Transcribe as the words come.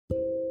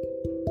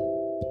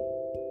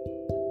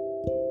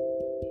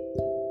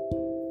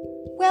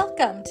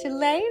Welcome to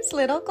Lay's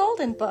Little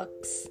Golden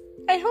Books.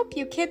 I hope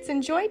you kids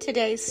enjoy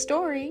today's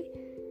story,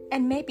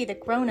 and maybe the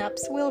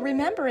grown-ups will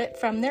remember it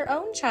from their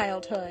own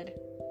childhood.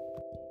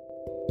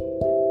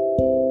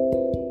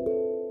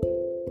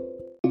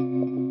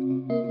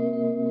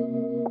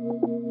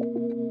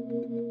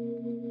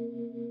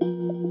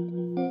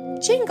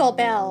 Jingle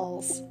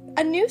Bells,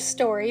 a new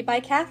story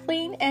by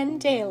Kathleen N.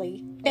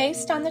 Daly,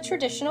 based on the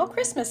traditional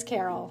Christmas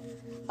carol,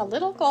 A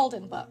Little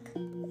Golden Book.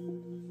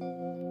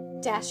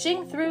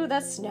 Dashing through the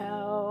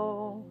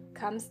snow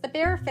comes the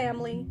bear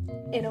family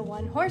in a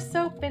one-horse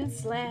open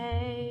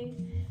sleigh.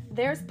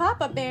 There's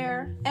Papa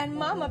Bear and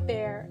Mama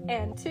Bear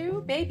and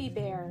two baby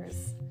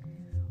bears.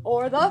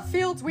 O'er the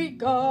fields we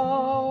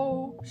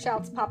go,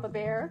 shouts Papa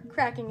Bear,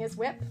 cracking his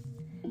whip,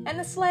 and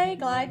the sleigh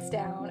glides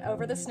down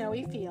over the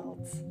snowy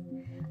fields.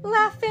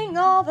 Laughing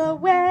all the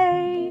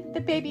way, the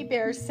baby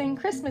bears sing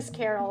Christmas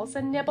carols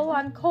and nibble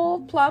on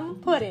cold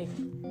plum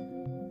pudding.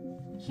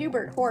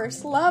 Hubert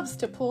Horse loves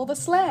to pull the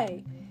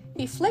sleigh.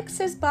 He flicks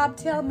his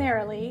bobtail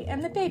merrily,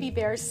 and the baby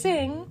bears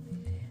sing,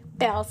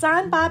 "Bells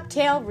on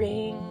bobtail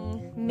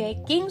ring,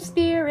 making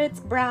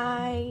spirits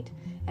bright,"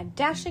 and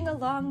dashing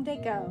along they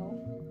go.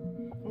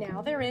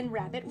 Now they're in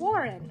Rabbit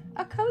Warren,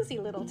 a cozy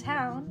little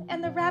town,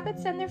 and the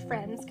rabbits and their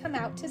friends come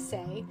out to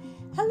say,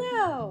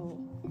 "Hello!"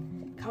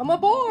 "Come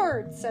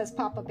aboard," says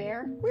Papa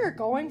Bear. "We're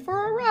going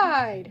for a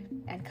ride."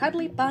 And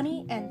Cuddly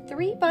Bunny and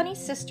three bunny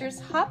sisters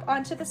hop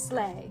onto the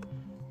sleigh.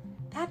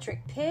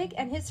 Patrick Pig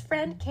and his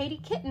friend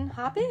Katy Kitten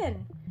hop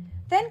in.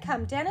 Then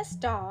come Dennis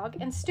Dog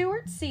and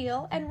Stuart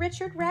Seal and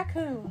Richard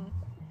Raccoon.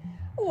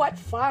 "What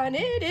fun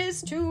it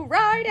is to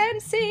ride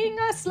and sing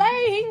a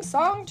sleighing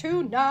song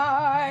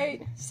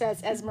tonight,"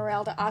 says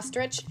Esmeralda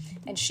Ostrich,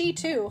 and she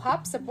too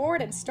hops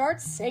aboard and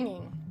starts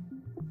singing.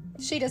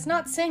 She does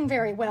not sing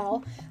very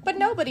well, but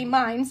nobody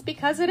minds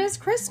because it is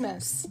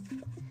Christmas.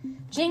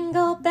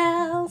 Jingle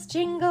bells,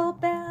 jingle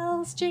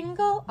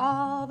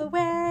all the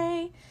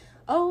way.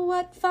 Oh,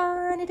 what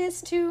fun it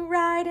is to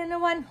ride in a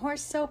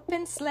one-horse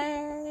open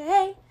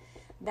sleigh.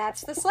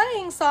 That's the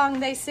sleighing song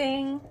they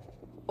sing.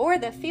 O'er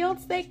the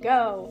fields they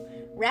go,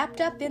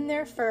 wrapped up in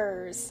their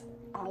furs.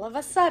 All of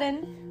a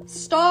sudden,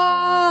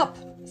 "Stop!"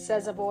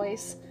 says a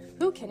voice.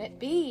 Who can it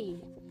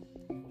be?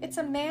 It's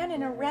a man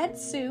in a red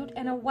suit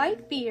and a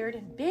white beard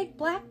and big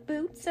black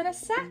boots and a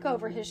sack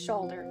over his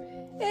shoulder.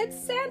 It's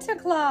Santa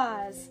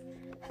Claus.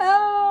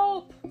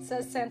 "Help!"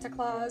 says Santa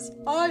Claus.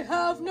 "I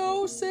have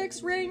no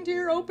 6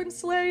 reindeer open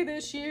sleigh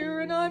this year,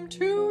 and I'm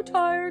too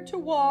tired to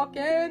walk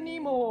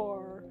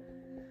anymore."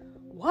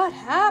 "What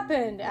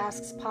happened?"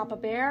 asks Papa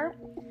Bear.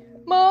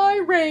 "My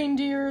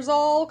reindeers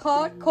all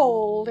caught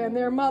cold, and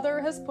their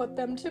mother has put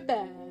them to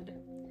bed."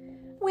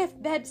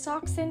 "With bed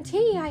socks and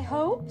tea, I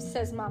hope,"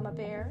 says Mama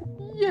Bear.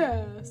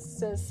 "Yes,"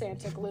 says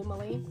Santa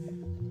gloomily.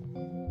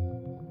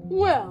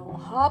 "Well,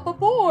 hop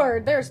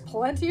aboard. There's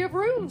plenty of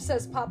room,"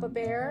 says Papa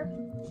Bear.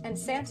 And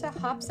Santa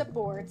hops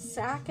aboard,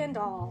 sack and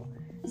all.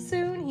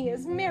 Soon he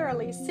is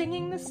merrily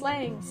singing the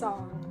sleighing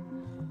song.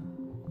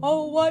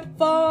 "Oh, what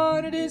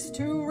fun it is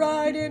to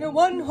ride in a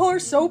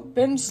one-horse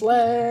open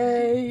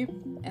sleigh."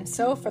 And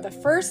so for the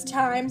first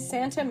time,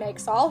 Santa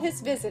makes all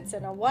his visits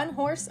in a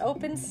one-horse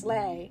open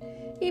sleigh.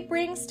 He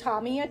brings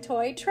Tommy a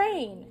toy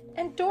train,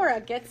 and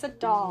Dora gets a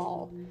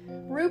doll.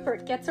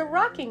 Rupert gets a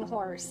rocking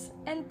horse,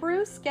 and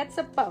Bruce gets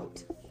a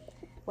boat.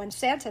 When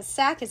Santa's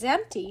sack is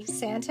empty,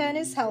 Santa and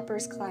his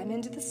helpers climb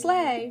into the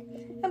sleigh,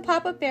 and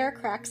Papa Bear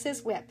cracks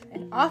his whip,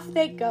 and off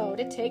they go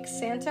to take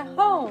Santa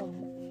home.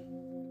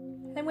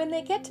 And when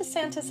they get to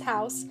Santa's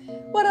house,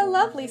 what a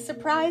lovely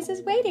surprise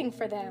is waiting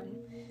for them.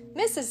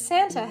 Mrs.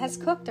 Santa has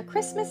cooked a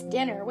Christmas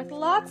dinner with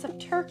lots of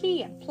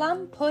turkey and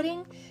plum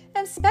pudding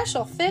and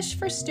special fish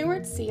for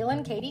Stuart Seal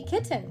and Katy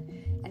Kitten,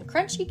 and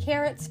crunchy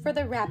carrots for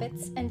the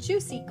rabbits and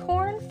juicy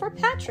corn for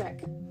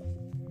Patrick.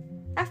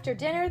 After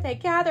dinner, they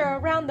gather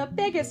around the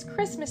biggest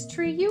Christmas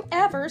tree you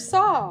ever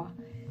saw.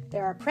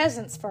 There are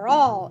presents for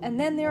all, and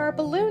then there are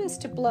balloons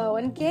to blow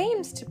and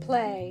games to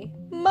play.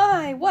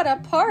 My, what a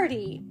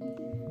party!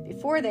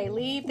 Before they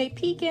leave, they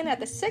peek in at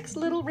the 6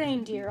 little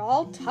reindeer,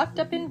 all tucked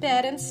up in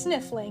bed and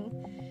sniffling.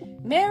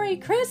 "Merry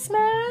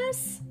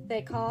Christmas!"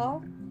 they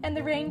call, and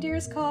the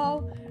reindeers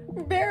call,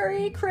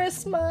 "Merry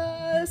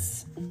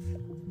Christmas!"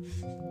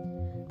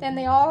 Then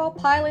they all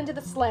pile into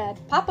the sled,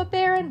 Papa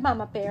Bear and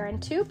Mama Bear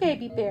and 2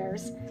 baby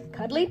bears,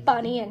 Cuddly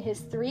Bunny and his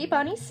 3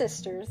 bunny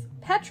sisters,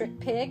 Patrick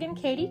Pig and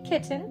Katy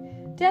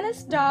Kitten,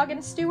 Dennis Dog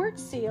and Stuart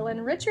Seal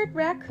and Richard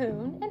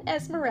Raccoon and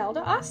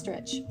Esmeralda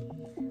Ostrich.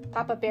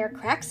 Papa Bear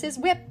cracks his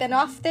whip and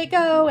off they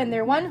go in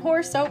their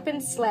one-horse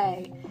open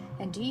sleigh.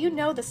 And do you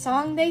know the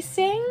song they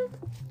sing?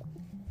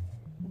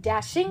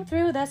 Dashing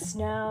through the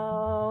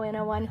snow in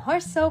a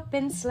one-horse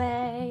open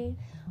sleigh.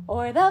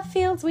 O'er the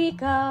fields we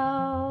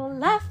go,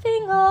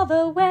 laughing all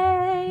the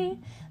way.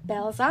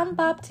 Bells on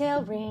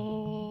bobtail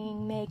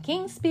ring,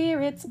 making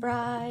spirits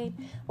bright.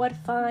 What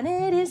fun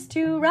it is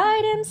to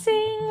ride and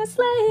sing a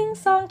sleighing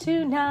song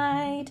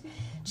tonight.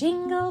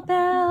 Jingle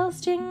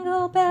bells,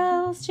 jingle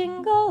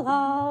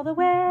all the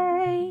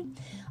way.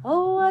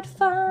 Oh, what what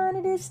fun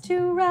it is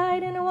to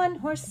ride in a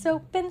one-horse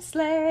open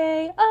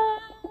sleigh.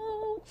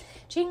 Oh,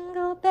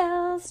 jingle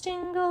bells,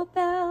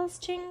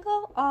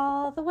 jingle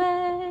all the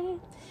way.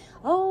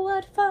 Oh,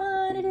 what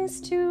fun it is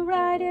to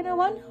ride in a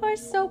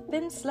one-horse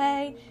open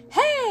sleigh.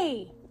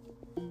 Hey!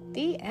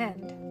 The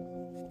end.